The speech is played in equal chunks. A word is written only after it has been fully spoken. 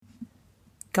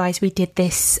Guys, we did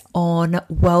this on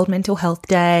World Mental Health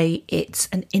Day. It's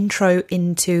an intro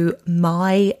into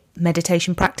my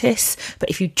meditation practice, but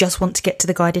if you just want to get to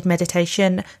the guided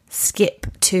meditation, skip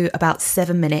to about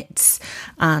 7 minutes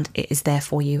and it is there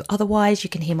for you. Otherwise, you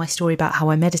can hear my story about how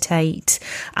I meditate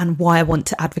and why I want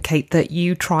to advocate that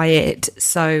you try it.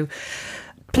 So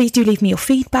please do leave me your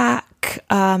feedback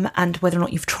and whether or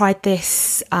not you've tried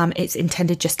this. It's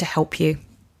intended just to help you.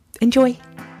 Enjoy.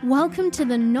 Welcome to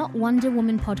the Not Wonder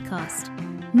Woman podcast.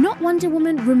 Not Wonder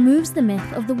Woman removes the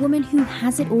myth of the woman who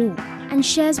has it all and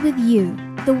shares with you,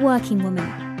 the working woman,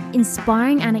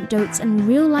 inspiring anecdotes and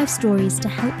real-life stories to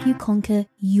help you conquer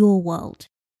your world.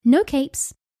 No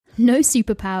capes, no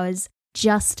superpowers,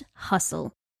 just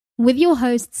hustle. With your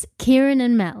hosts, Kieran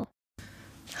and Mel.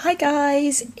 Hi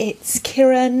guys, it's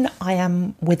Kieran. I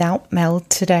am without Mel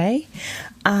today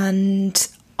and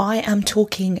I am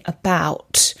talking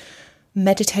about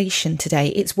meditation today.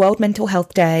 It's World Mental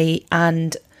Health Day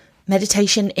and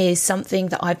meditation is something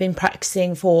that I've been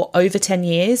practicing for over 10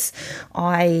 years.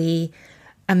 I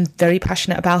am very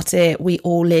passionate about it. We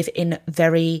all live in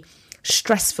very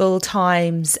stressful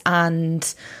times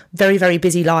and very, very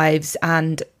busy lives,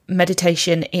 and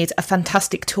meditation is a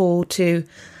fantastic tool to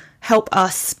help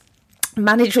us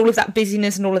manage all of that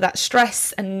busyness and all of that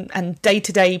stress and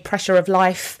day-to-day pressure of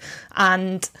life.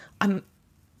 And I'm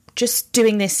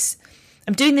doing this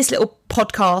little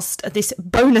podcast, this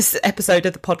bonus episode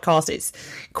of the podcast. It's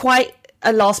quite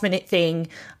a last minute thing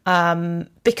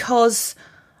because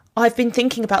I've been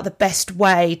thinking about the best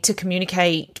way to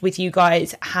communicate with you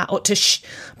guys,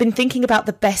 been thinking about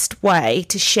the best way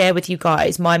to share with you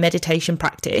guys my meditation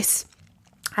practice.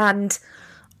 And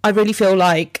I really feel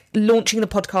like launching the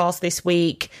podcast this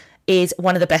week is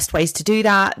one of the best ways to do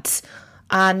that.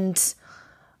 And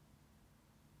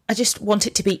I just want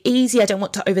it to be easy. I don't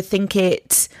want to overthink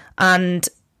it. And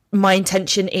my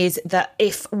intention is that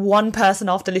if one person,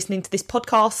 after listening to this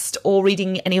podcast or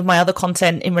reading any of my other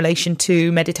content in relation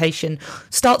to meditation,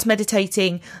 starts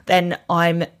meditating, then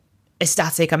I'm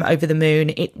ecstatic. I'm over the moon.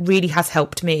 It really has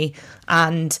helped me.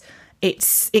 And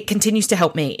it continues to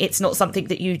help me. It's not something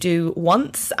that you do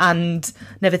once and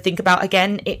never think about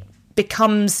again. It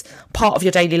becomes part of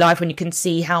your daily life when you can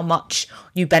see how much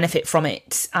you benefit from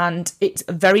it. And it's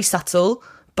very subtle,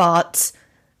 but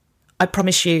I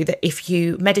promise you that if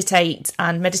you meditate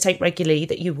and meditate regularly,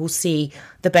 that you will see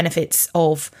the benefits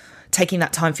of taking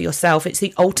that time for yourself. It's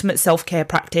the ultimate self-care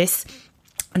practice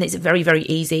and it's very, very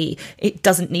easy. It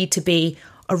doesn't need to be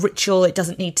a ritual. It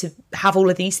doesn't need to have all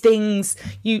of these things.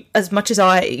 As much as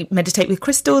I meditate with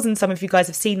crystals, and some of you guys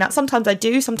have seen that, sometimes I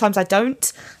do, sometimes I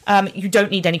don't. You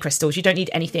don't need any crystals. You don't need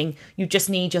anything. You just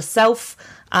need yourself,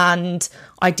 and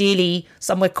ideally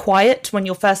somewhere quiet when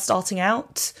you're first starting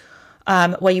out,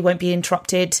 where you won't be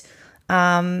interrupted,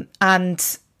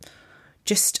 and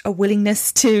just a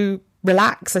willingness to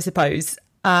relax, I suppose.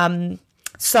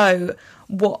 So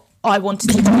what I wanted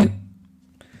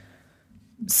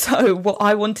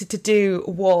to do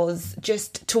was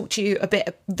just talk to you a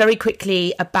bit very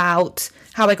quickly about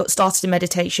how I got started in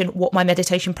meditation, what my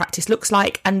meditation practice looks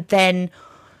like, and then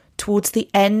towards the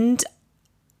end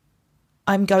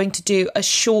I'm going to do a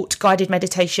short guided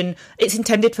meditation. It's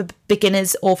intended for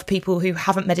beginners or for people who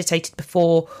haven't meditated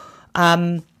before.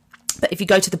 But if you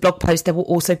go to the blog post, there will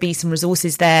also be some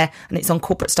resources there, and it's on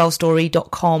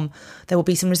corporatestylestory.com. There will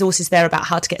be some resources there about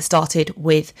how to get started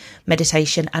with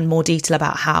meditation and more detail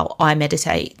about how I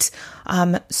meditate.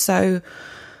 So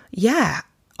yeah,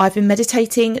 I've been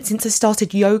meditating since I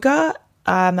started yoga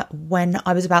when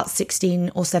I was about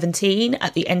 16 or 17.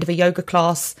 At the end of a yoga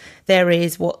class, there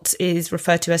is what is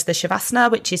referred to as the Shavasana,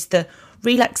 which is the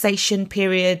relaxation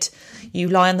period. You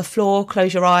lie on the floor,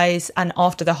 close your eyes, and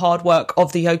after the hard work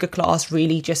of the yoga class,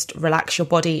 really just relax your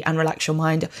body and relax your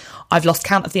mind. I've lost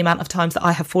count of the amount of times that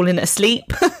I have fallen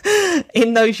asleep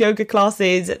in those yoga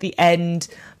classes at the end.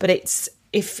 But it's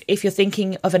if you're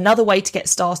thinking of another way to get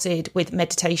started with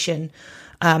meditation,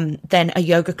 then a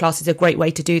yoga class is a great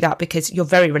way to do that because you're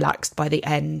very relaxed by the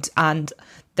end, and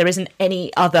there isn't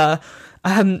any other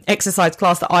exercise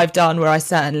class that I've done where I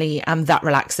certainly am that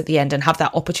relaxed at the end and have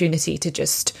that opportunity to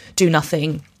just do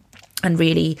nothing and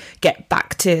really get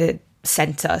back to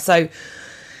center. So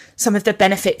some of the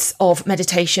benefits of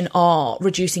meditation are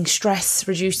reducing stress,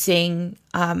 reducing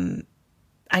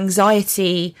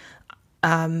anxiety,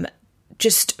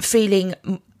 just feeling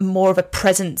more of a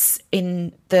presence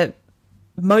in the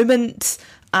moment,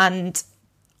 and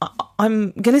I'm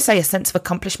going to say a sense of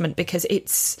accomplishment because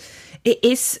it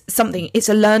is something. It's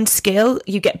a learned skill.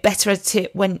 You get better at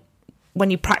it when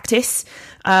you practice.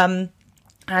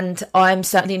 And I'm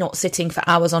certainly not sitting for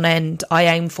hours on end. I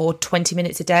aim for 20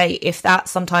 minutes a day. If that,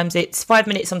 sometimes it's 5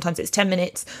 minutes, sometimes it's 10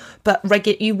 minutes. But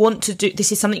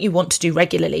this is something you want to do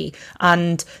regularly.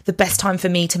 And the best time for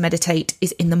me to meditate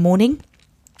is in the morning.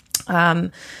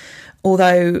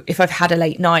 Although if I've had a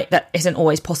late night, that isn't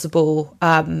always possible.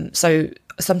 So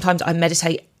sometimes I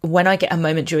meditate when I get a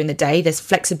moment during the day. There's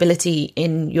flexibility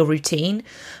in your routine.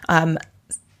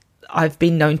 I've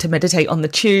been known to meditate on the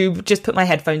tube, just put my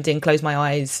headphones in, close my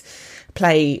eyes,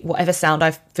 play whatever sound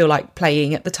I feel like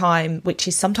playing at the time, which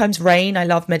is sometimes rain. I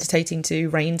love meditating to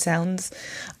rain sounds.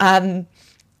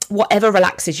 Whatever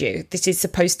relaxes you. This is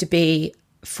supposed to be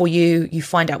for you. You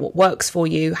find out what works for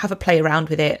you, have a play around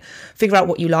with it, figure out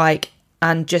what you like,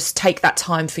 and just take that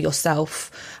time for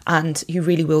yourself. And you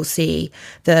really will see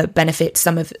the benefits.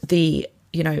 Some of the,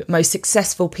 most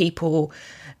successful people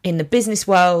in the business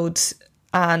world,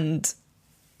 and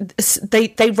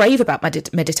they rave about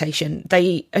meditation.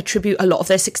 They attribute a lot of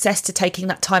their success to taking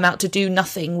that time out to do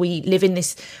nothing. We live in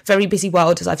this very busy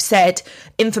world, as I've said,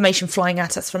 information flying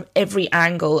at us from every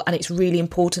angle, and it's really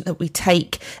important that we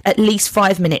take at least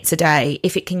 5 minutes a day.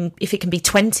 If it can be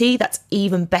 20, that's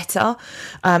even better,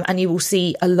 and you will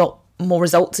see a lot more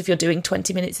results if you're doing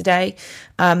 20 minutes a day.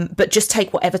 But just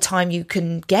take whatever time you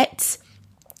can get.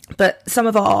 But some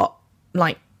of our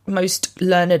most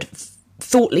learned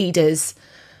thought leaders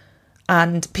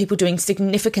and people doing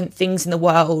significant things in the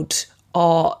world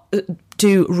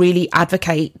do really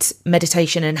advocate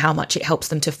meditation and how much it helps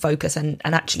them to focus and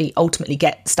actually ultimately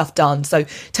get stuff done. So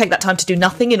take that time to do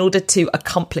nothing in order to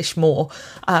accomplish more.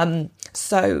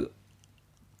 So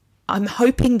I'm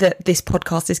hoping that this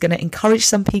podcast is going to encourage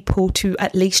some people to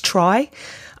at least try.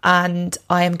 And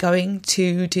I am going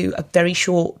to do a very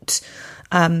short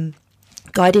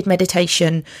guided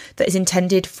meditation that is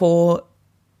intended for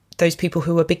those people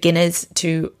who are beginners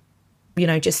to,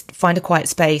 just find a quiet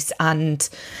space and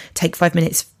take 5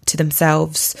 minutes to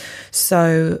themselves.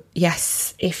 So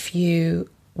yes, if you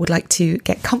would like to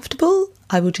get comfortable,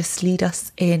 I will just lead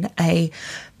us in a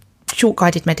short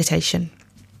guided meditation.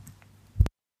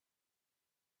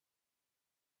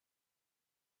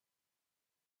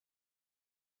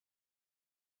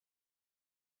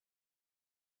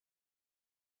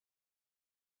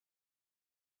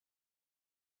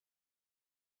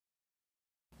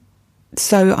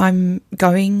 So I'm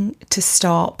going to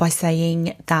start by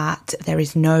saying that there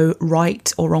is no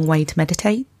right or wrong way to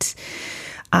meditate.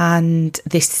 And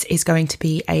this is going to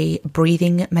be a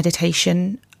breathing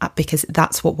meditation because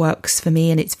that's what works for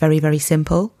me, and it's very, very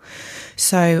simple.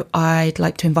 So I'd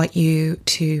like to invite you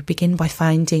to begin by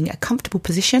finding a comfortable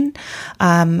position,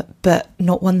 but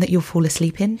not one that you'll fall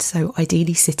asleep in. So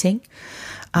ideally sitting.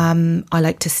 I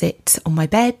like to sit on my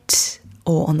bed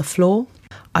or on the floor.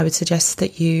 I would suggest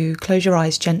that you close your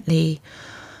eyes gently,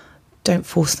 don't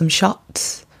force them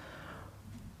shut.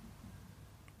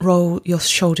 Roll your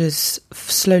shoulders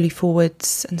slowly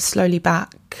forwards and slowly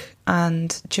back,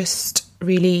 and just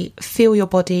really feel your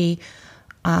body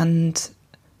and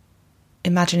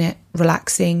imagine it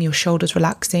relaxing, your shoulders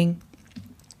relaxing.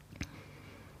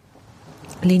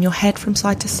 Lean your head from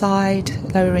side to side,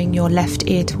 lowering your left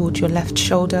ear towards your left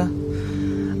shoulder,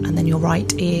 and then your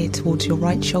right ear towards your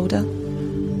right shoulder.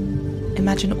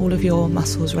 Imagine all of your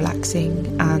muscles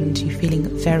relaxing and you feeling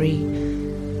very,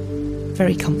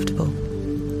 very comfortable.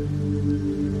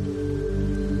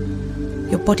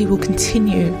 Your body will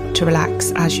continue to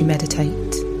relax as you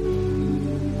meditate.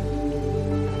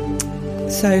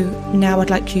 So now I'd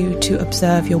like you to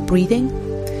observe your breathing.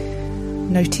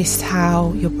 Notice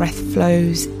how your breath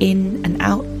flows in and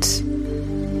out.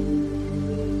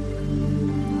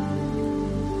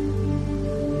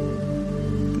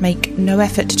 Make no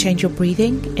effort to change your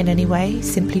breathing in any way.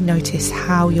 Simply notice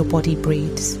how your body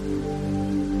breathes.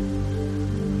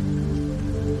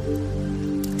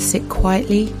 Sit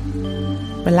quietly,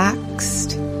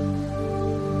 relaxed,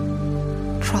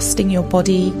 trusting your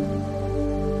body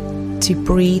to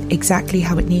breathe exactly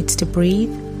how it needs to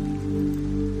breathe.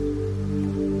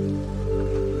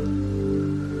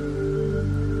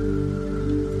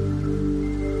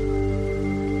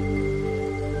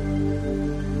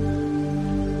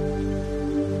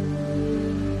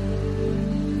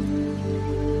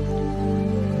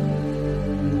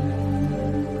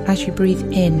 As you breathe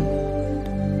in,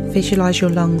 visualize your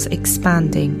lungs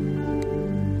expanding,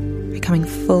 becoming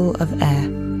full of air.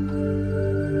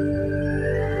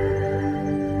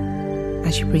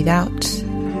 As you breathe out,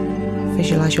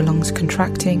 visualize your lungs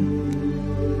contracting,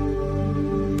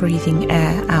 breathing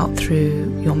air out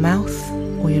through your mouth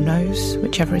or your nose,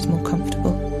 whichever is more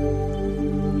comfortable.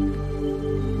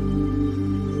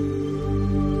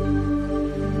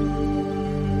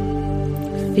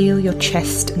 Feel your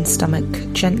chest and stomach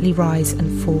gently rise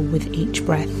and fall with each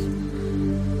breath.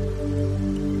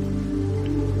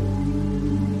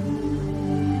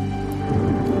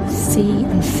 See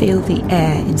and feel the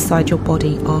air inside your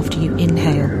body after you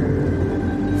inhale,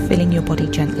 filling your body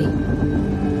gently.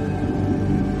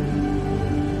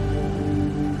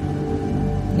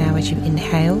 Now as you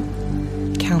inhale,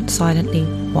 count silently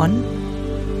 1.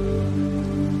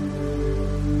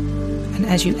 And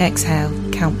as you exhale,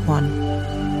 count 1.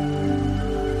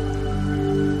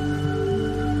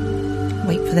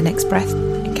 Wait for the next breath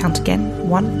and count again.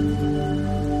 1.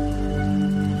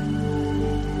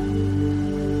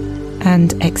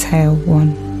 And exhale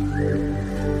 1.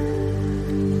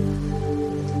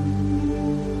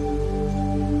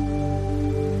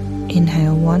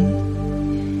 Inhale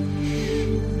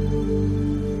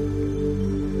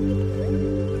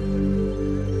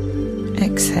 1.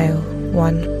 Exhale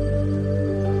 1.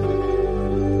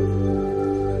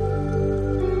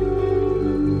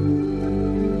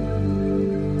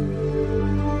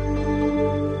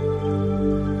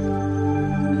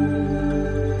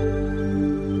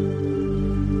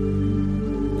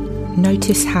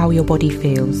 Notice how your body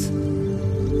feels.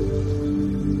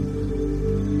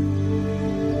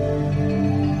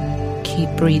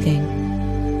 Keep breathing.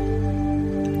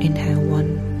 Inhale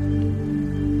 1.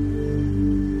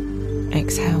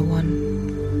 Exhale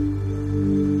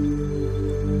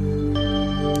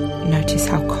 1. Notice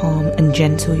how calm and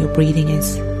gentle your breathing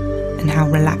is and how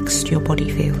relaxed your body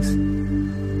feels.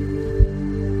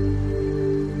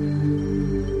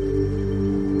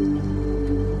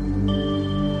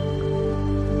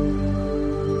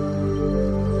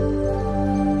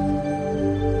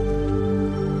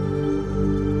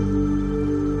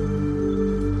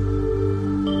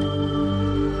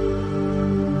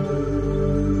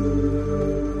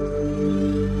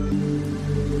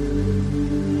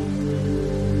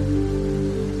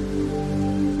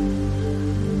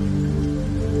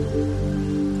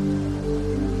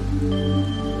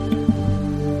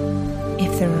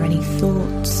 If there are any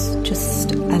thoughts,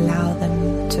 just allow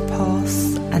them to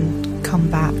pass and come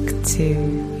back to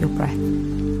your breath.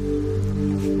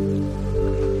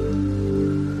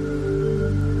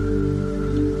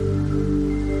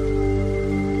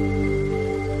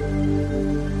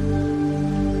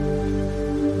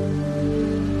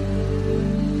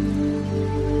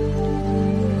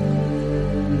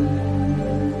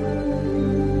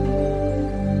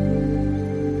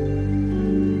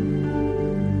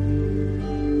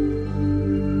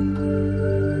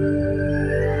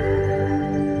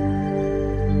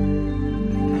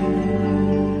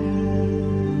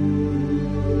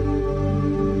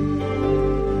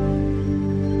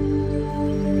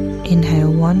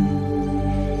 Inhale 1.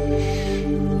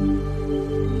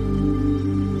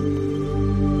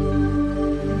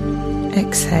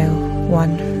 Exhale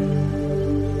 1.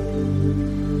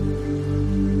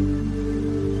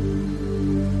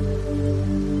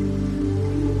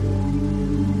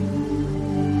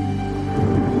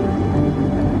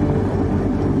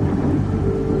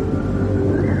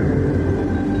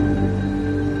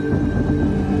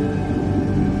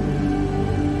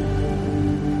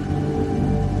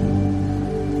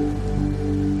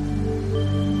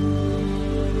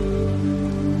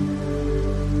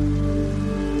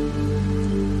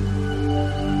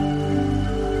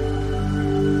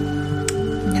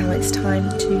 It's time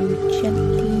to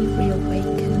gently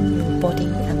reawaken your body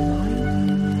and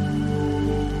mind.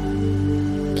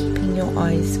 Keeping your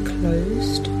eyes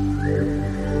closed,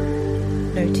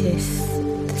 notice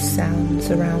the sounds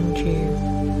around you.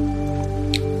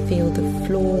 Feel the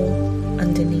floor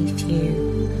underneath you.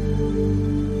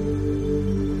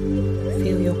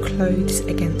 Feel your clothes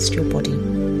against your body.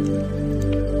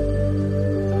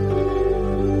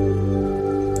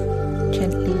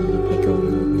 Gently wiggle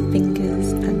your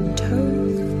fingers and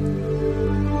toes.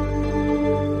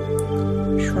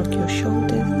 Shrug your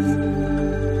shoulders.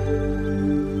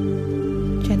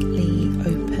 Gently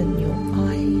open your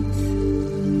eyes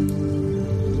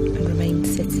and remain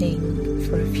sitting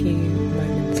for a few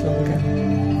moments longer.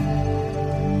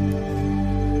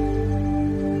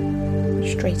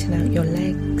 Straighten out your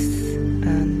legs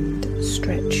and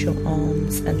stretch your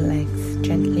arms and legs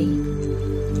gently.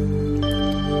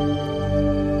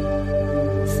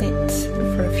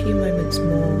 For a few moments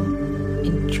more,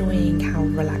 enjoying how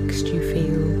relaxed you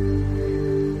feel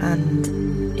and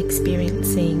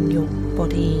experiencing your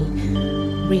body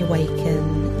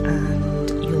reawaken and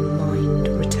your mind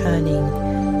returning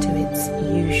to its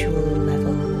usual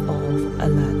level of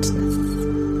alertness.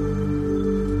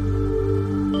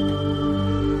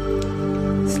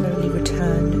 Slowly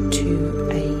return to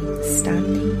a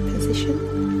standing position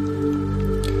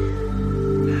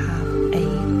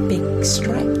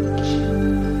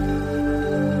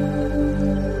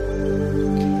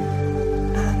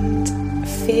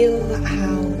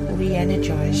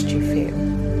energized you feel?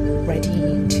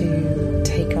 Ready to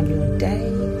take on your day,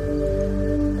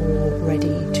 or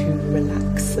ready to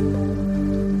relax some more?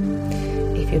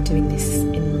 If you're doing this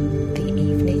in the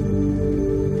evening,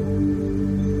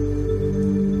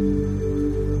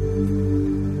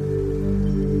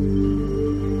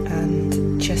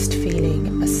 and just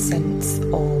feeling a sense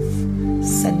of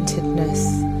centeredness,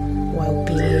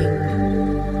 well-being,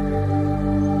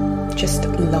 just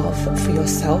love for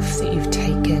yourself, that you've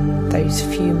taken those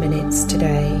few minutes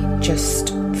today just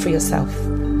for yourself.